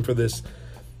both working for this,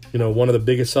 one of the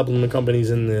biggest supplement companies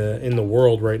in the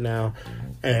world right now,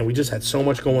 and we just had so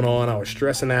much going on. I was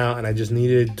stressing out, and I just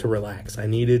needed to relax. I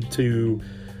needed to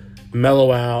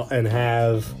mellow out and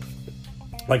have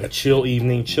like a chill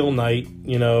evening, chill night,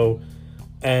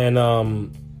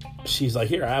 and she's like,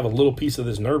 here, I have a little piece of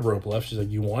this nerd rope left. She's like,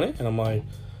 you want it? And I'm like,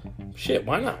 shit,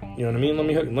 why not? You know what I mean?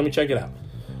 Let me check it out.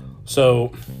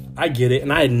 So I get it.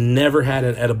 And I had never had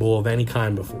an edible of any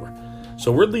kind before.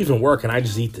 So we're leaving work and I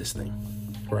just eat this thing.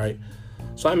 Right.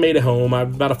 So I made it home. I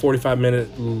about a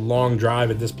 45-minute long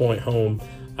drive at this point home.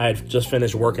 I had just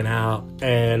finished working out,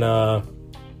 and I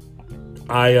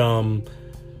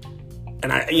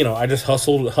just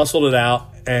hustled it out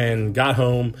and got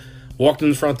home. Walked in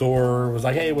the front door, was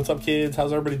like, hey, what's up, kids?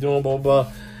 How's everybody doing? Blah, blah,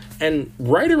 blah. And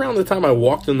right around the time I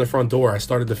walked in the front door, I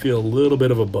started to feel a little bit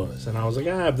of a buzz. And I was like,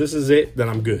 if this is it, then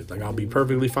I'm good. I'll be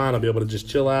perfectly fine. I'll be able to just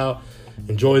chill out,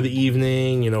 enjoy the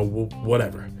evening,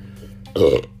 whatever.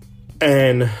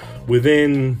 And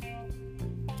within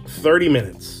 30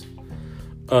 minutes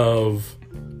of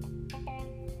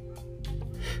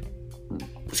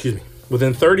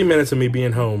me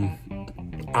being home,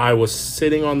 I was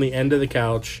sitting on the end of the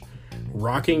couch,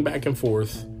 rocking back and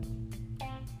forth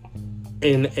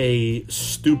in a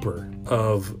stupor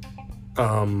of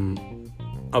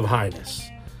highness,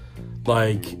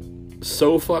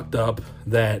 so fucked up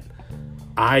that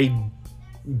I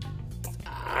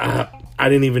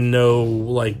didn't even know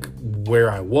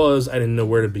where I was. I didn't know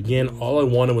where to begin. All I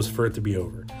wanted was for it to be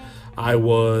over. I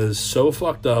was so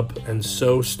fucked up and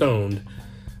so stoned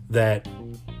that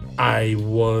I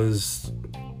was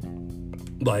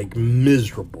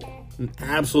miserable,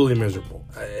 absolutely miserable.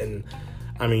 And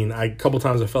I mean, a couple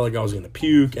times I felt like I was going to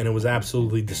puke, and it was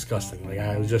absolutely disgusting. Like,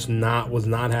 I was just was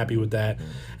not happy with that.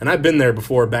 And I've been there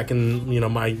before, back in,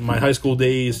 my high school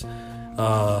days,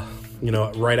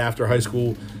 right after high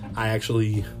school, I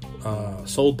actually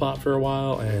sold pot for a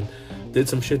while and did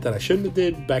some shit that I shouldn't have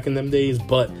did back in them days.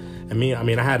 But I mean,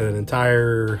 I had an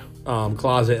entire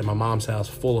closet in my mom's house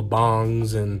full of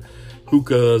bongs and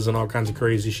hookahs and all kinds of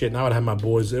crazy shit. And I would have my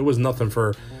boys. It was nothing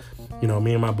for,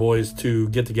 me and my boys to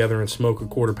get together and smoke a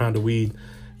quarter pound of weed,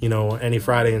 any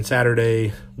Friday and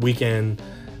Saturday weekend.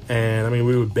 And I mean,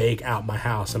 we would bake out my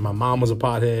house, and my mom was a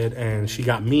pothead, and she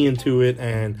got me into it.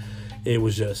 And it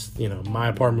was just, my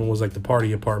apartment was like the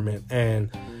party apartment, and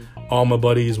all my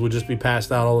buddies would just be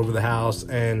passed out all over the house,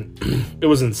 and it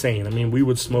was insane. I mean, we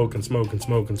would smoke and smoke and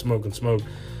smoke and smoke and smoke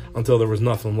until there was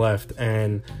nothing left,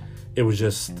 and it was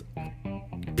just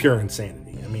pure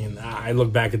insanity. I mean, I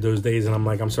look back at those days, and I'm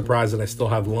like, I'm surprised that I still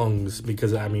have lungs,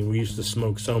 because, I mean, we used to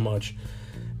smoke so much,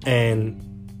 and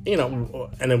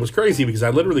and it was crazy because I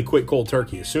literally quit cold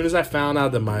turkey. As soon as I found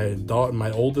out that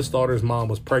my oldest daughter's mom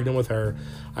was pregnant with her,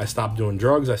 I stopped doing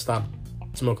drugs, I stopped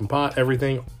smoking pot,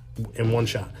 everything in one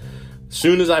shot. As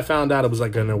soon as I found out, it was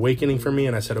like an awakening for me,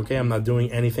 and I said, okay, I'm not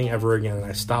doing anything ever again. And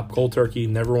I stopped cold turkey,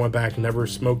 never went back, never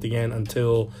smoked again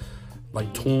until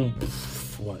like 10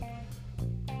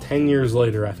 years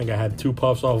later. I think I had 2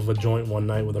 puffs off of a joint one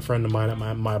night with a friend of mine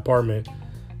at my apartment,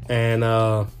 and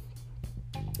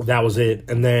that was it.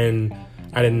 And then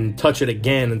I didn't touch it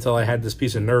again until I had this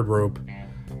piece of nerd rope,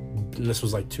 and this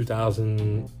was like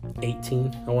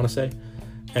 2018, I want to say.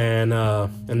 And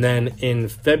then in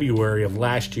February of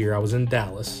last year, I was in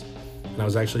Dallas, and I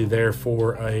was actually there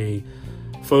for a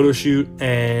photo shoots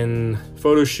and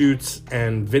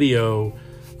video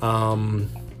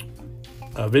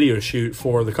shoot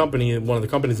for the company, one of the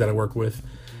companies that I work with.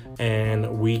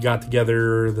 And we got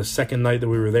together the second night that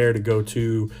we were there to go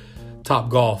to Top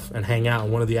Golf and hang out.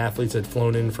 And one of the athletes had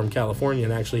flown in from California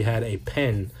and actually had a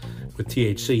pen with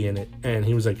THC in it, and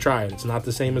he was like, try it, it's not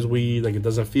the same as weed, like, it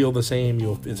doesn't feel the same,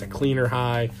 it's a cleaner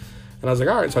high. And I was like,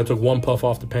 all right. So I took 1 puff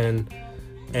off the pen,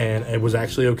 and it was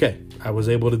actually okay. I was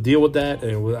able to deal with that,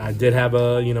 and I did have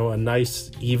a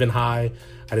nice even high.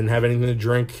 I didn't have anything to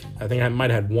drink. I think I might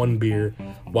have had 1 beer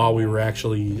while we were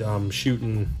actually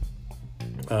shooting,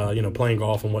 playing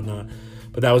golf and whatnot.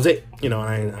 But that was it.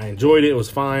 I enjoyed it. It was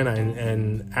fine.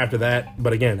 And after that,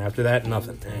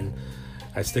 nothing. And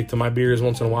I stick to my beers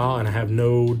once in a while, and I have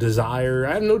no desire.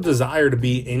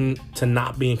 to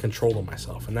not be in control of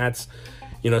myself. And that's,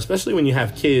 especially when you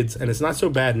have kids, and it's not so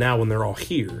bad now when they're all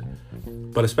here,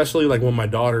 but especially like when my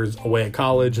daughter's away at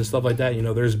college and stuff like that,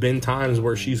 there's been times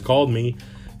where she's called me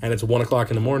and it's 1 o'clock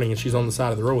in the morning and she's on the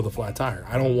side of the road with a flat tire.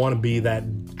 I don't want to be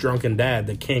that drunken dad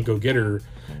that can't go get her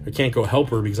or can't go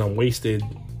help her because I'm wasted,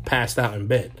 passed out in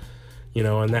bed.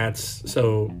 And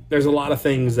so there's a lot of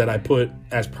things that I put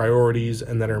as priorities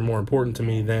and that are more important to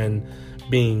me than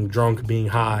being drunk, being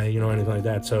high, anything like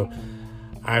that. So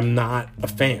I'm not a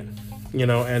fan,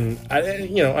 and I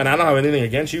don't have anything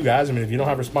against you guys. I mean, if you don't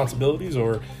have responsibilities,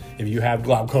 or if you have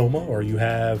glaucoma, or you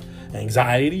have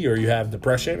anxiety, or you have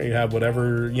depression, or you have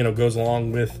whatever, goes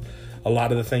along with a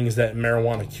lot of the things that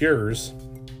marijuana cures,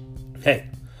 hey,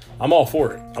 I'm all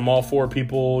for it. I'm all for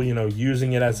people,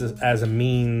 using it as a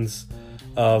means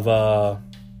of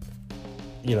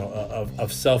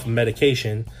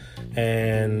self-medication,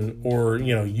 or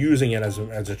using it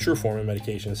as a true form of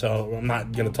medication. So I'm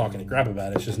not going to talk any crap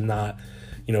about it. It's just not,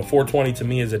 420 to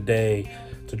me is a day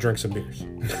to drink some beers.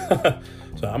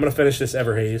 So I'm going to finish this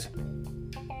Everhaze.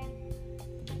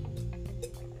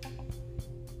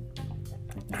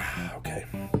 Okay.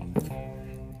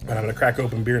 And I'm going to crack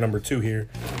open beer number 2 here.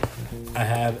 I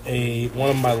have one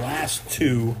of my last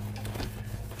 2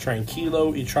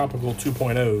 Tranquilo y Tropical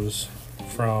 2.0s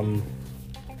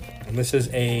and this is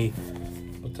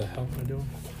what the hell am I doing?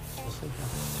 2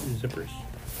 zippers.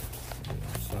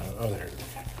 There it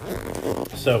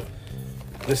is. So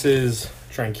this is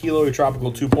Tranquilo y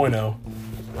Tropical 2.0.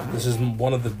 This is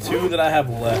one of the 2 that I have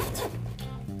left.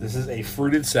 This is a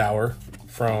fruited sour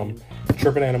from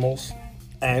Trippin' Animals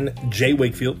and J.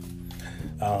 Wakefield.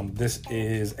 This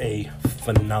is a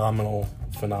phenomenal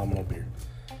beer.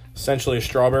 Essentially a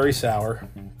strawberry sour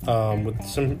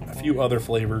with a few other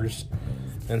flavors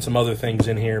and some other things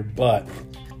in here, but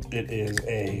it is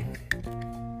an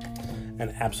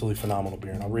absolutely phenomenal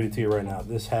beer. And I'll read it to you right now.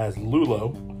 This has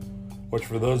lulo, which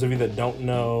for those of you that don't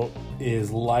know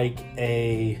is like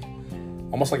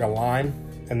almost like a lime,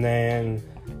 and then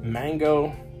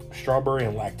mango, strawberry,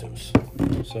 and lactose.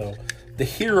 So the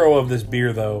hero of this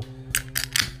beer, though,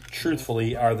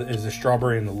 truthfully, is the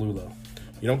strawberry and the lulo.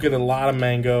 You don't get a lot of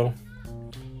mango.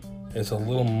 It's a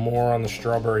little more on the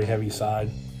strawberry heavy side,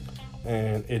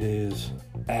 and it is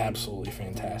absolutely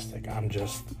fantastic. I'm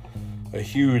just a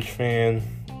huge fan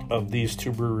of these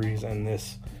two breweries and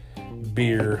this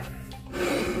beer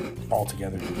all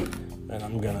together. And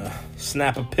I'm gonna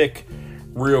snap a pic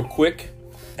real quick,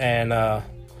 and then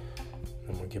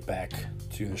we'll get back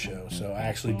to the show. So I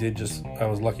actually I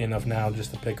was lucky enough now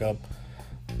just to pick up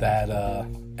that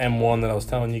M1 that I was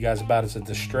telling you guys about. It's a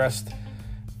distressed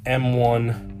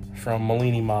M1 from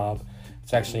Malini Mob.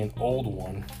 It's actually an old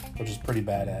one, which is pretty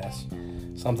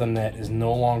badass. Something that is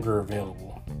no longer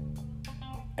available.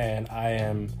 And I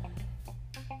am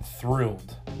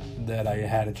thrilled that I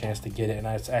had a chance to get it, and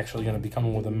it's actually going to be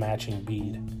coming with a matching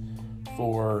bead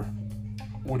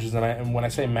and when I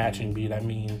say matching bead, I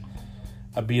mean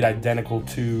a bead identical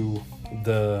to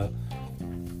the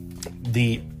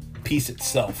piece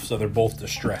itself. So they're both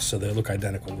distressed, so they look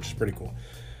identical, which is pretty cool.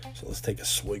 So let's take a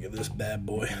swig of this bad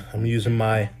boy. I'm using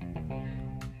my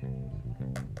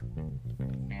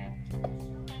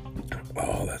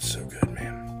oh, that's so good,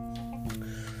 man.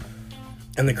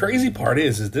 And the crazy part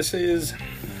is this is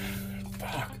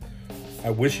I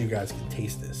wish you guys could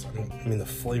taste this. I mean, the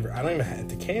flavor, I don't even have,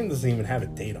 the can doesn't even have a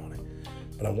date on it.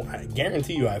 But I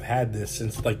guarantee you I've had this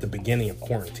since like the beginning of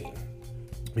quarantine.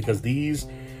 Because these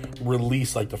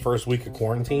released like the first week of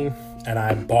quarantine. And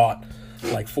I bought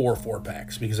like 4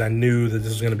 4-packs because I knew that this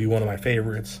was going to be one of my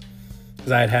favorites.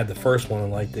 Because I had the first one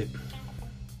and liked it.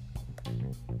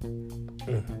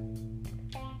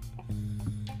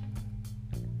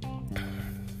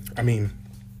 I mean,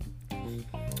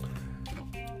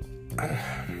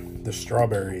 the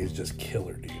strawberry is just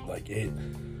killer, dude. Like it,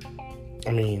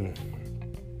 I mean,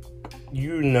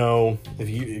 you know, if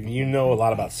you know a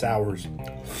lot about sours,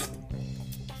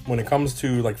 when it comes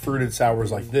to like fruited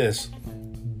sours like this,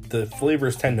 the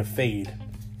flavors tend to fade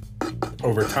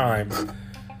over time.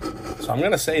 So I'm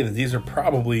gonna say that these are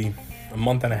probably a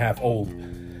month and a half old,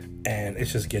 and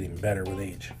it's just getting better with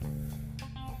age.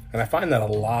 And I find that a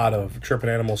lot of Trippin'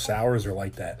 Animal sours are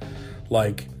like that.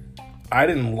 Like, I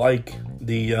didn't like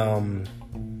the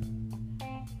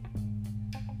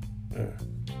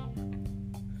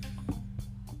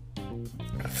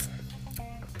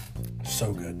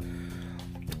so good.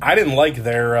 I didn't like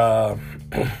their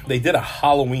they did a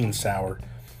Halloween sour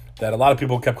that a lot of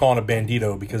people kept calling a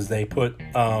Bandito because they put the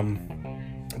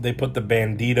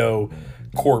Bandito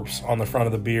corpse on the front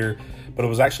of the beer, but it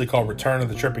was actually called Return of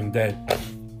the Tripping Dead.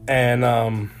 And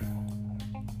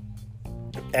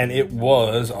it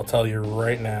was, I'll tell you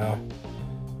right now,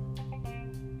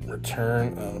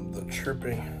 Return of the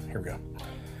Tripping, here we go.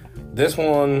 This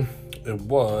one, it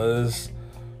was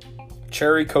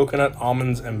cherry, coconut,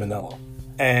 almonds, and vanilla.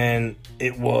 And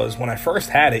it was, when I first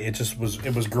had it, it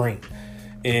was green.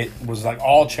 It was like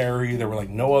all cherry. There were like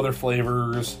no other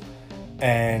flavors.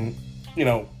 And, you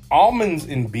know, almonds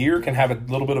in beer can have a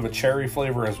little bit of a cherry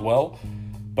flavor as well.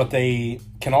 But they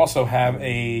can also have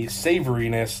a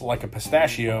savoriness like a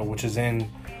pistachio, which is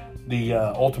in the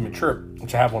Ultimate Trip,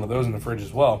 which I have one of those in the fridge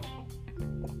as well.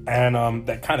 And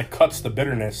that kind of cuts the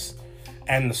bitterness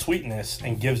and the sweetness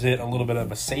and gives it a little bit of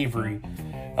a savory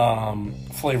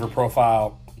flavor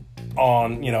profile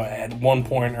on, you know, at one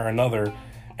point or another.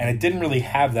 And it didn't really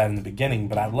have that in the beginning,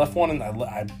 but I left one and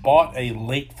I bought a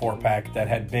late 4-pack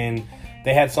that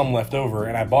they had some left over,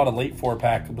 and I bought a late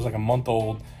 4-pack. It was like a month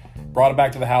old. Brought it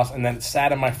back to the house, and then it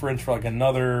sat in my fridge for like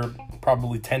another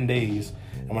probably 10 days.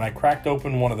 And when I cracked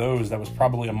open one of those that was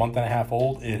probably a month and a half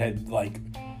old, it had like,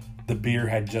 the beer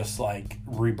had just like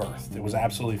rebirthed. It was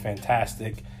absolutely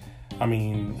fantastic. I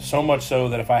mean, so much so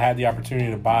that if I had the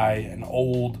opportunity to buy an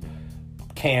old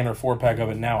can or 4-pack of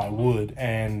it now, I would,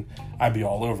 and I'd be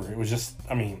all over it. It was just,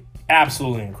 I mean,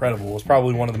 absolutely incredible. It was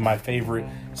probably one of my favorite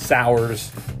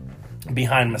sours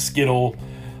behind Mosquito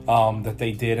that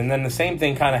they did. And then the same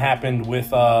thing kind of happened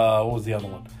with what was the other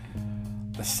one?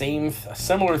 A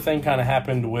similar thing kind of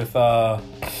happened with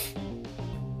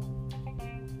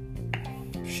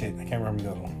shit, I can't remember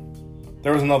the other one.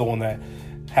 There was another one that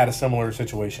had a similar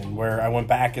situation where I went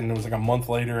back and it was like a month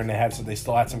later and they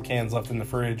still had some cans left in the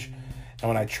fridge. And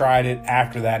when I tried it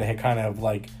after that, it had kind of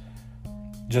like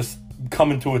just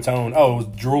come into its own. Oh, it was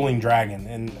Drooling Dragon.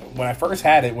 And when I first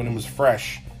had it, when it was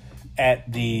fresh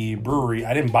at the brewery,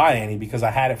 I didn't buy any because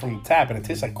I had it from the tap and it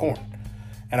tastes like corn.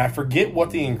 And I forget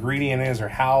what the ingredient is or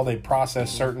how they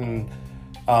process certain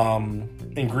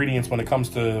ingredients when it comes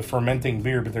to fermenting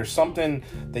beer, but there's something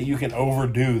that you can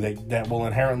overdo that will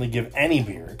inherently give any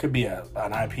beer. It could be an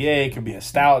IPA, it could be a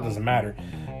stout, it doesn't matter.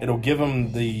 It'll give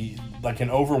them an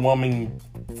overwhelming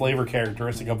flavor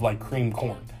characteristic of like cream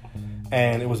corn.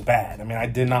 And it was bad. I mean, I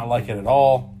did not like it at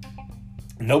all.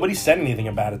 Nobody said anything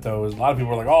about it, though. A lot of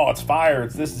people were like, oh, it's fire,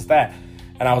 it's this, it's that.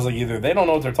 And I was like, either they don't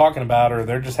know what they're talking about, or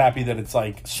they're just happy that it's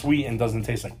like sweet and doesn't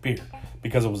taste like beer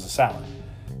because it was a sour.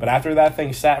 But after that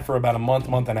thing sat for about a month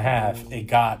and a half, it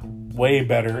got way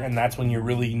better, and that's when you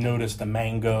really notice the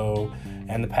mango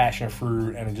and the passion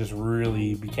fruit, and it just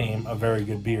really became a very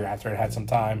good beer after it had some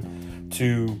time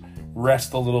to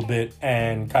rest a little bit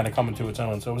and kind of come into its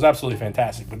own. So it was absolutely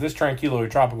fantastic. But this Tranquilo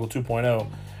Tropical 2.0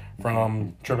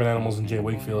 from Trippin' Animals and Jay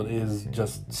Wakefield is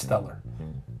just stellar.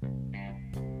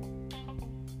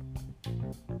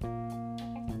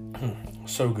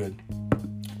 So good.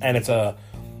 And it's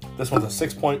this one's a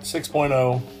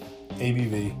 6.0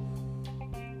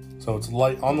 ABV. So it's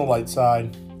light, on the light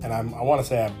side. And I want to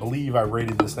say, I believe I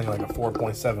rated this thing like a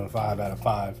 4.75 out of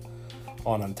 5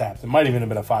 on Untapped. It might even have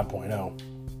been a 5.0.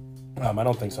 I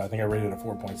don't think so. I think I rated a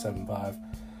 4.75.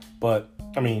 But,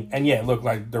 I mean, and yeah, look,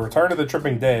 like the Return of the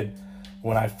Tripping Dead,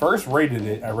 when I first rated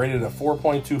it, I rated a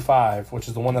 4.25, which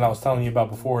is the one that I was telling you about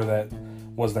before that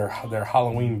was their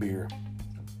Halloween beer.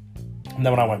 And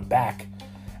then when I went back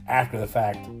after the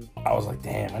fact, I was like,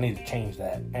 damn, I need to change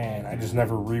that. And I just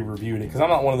never re-reviewed it because I'm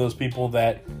not one of those people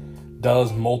that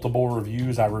does multiple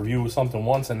reviews. I review something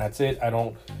once and that's it. I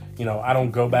don't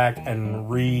go back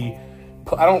and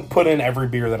I don't put in every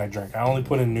beer that I drink. I only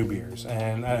put in new beers.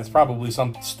 And it's probably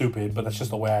something stupid, but that's just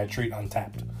the way I treat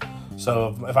Untapped.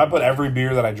 So if I put every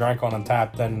beer that I drank on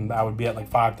Untapped, then I would be at like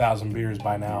 5,000 beers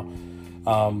by now.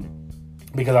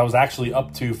 Because I was actually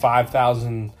up to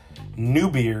 5,000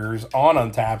 new beers on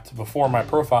Untapped before my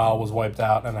profile was wiped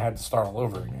out and I had to start all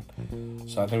over again.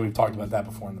 So I think we've talked about that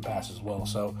before in the past as well.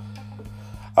 So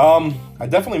I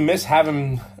definitely miss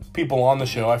having people on the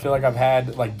show. I feel like I've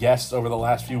had like guests over the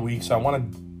last few weeks. So I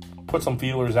want to put some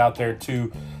feelers out there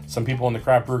to some people in the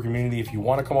craft brewer community. If you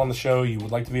want to come on the show, you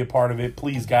would like to be a part of it,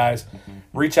 please, guys,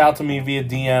 reach out to me via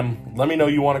DM. Let me know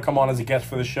you want to come on as a guest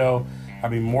for the show.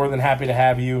 I'd be more than happy to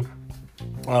have you.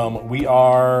 We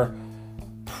are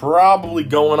probably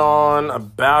going on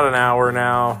about an hour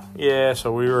now. Yeah,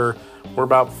 so we're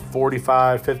about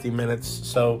 45, 50 minutes.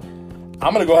 So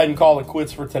I'm going to go ahead and call it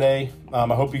quits for today. I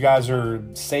hope you guys are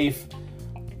safe,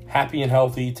 happy, and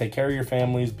healthy. Take care of your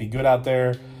families. Be good out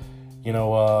there.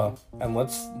 And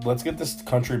let's get this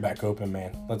country back open,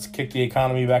 man. Let's kick the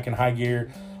economy back in high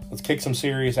gear. Let's kick some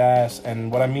serious ass.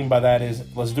 And what I mean by that is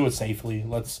let's do it safely.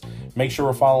 Let's make sure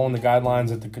we're following the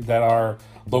guidelines that our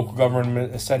local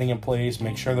government is setting in place.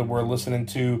 Make sure that we're listening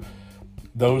to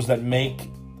those that make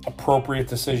appropriate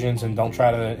decisions and don't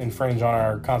try to infringe on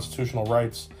our constitutional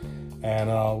rights. And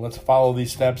let's follow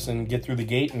these steps and get through the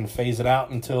gate and phase it out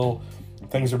until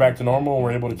things are back to normal and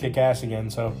we're able to kick ass again.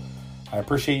 So I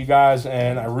appreciate you guys,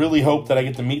 and I really hope that I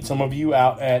get to meet some of you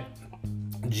out at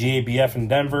GABF in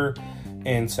Denver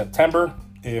in September.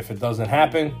 If it doesn't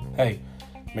happen, hey,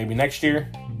 maybe next year.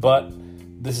 But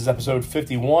this is episode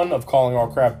 51 of Calling All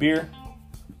Craft Beer.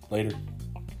 Later.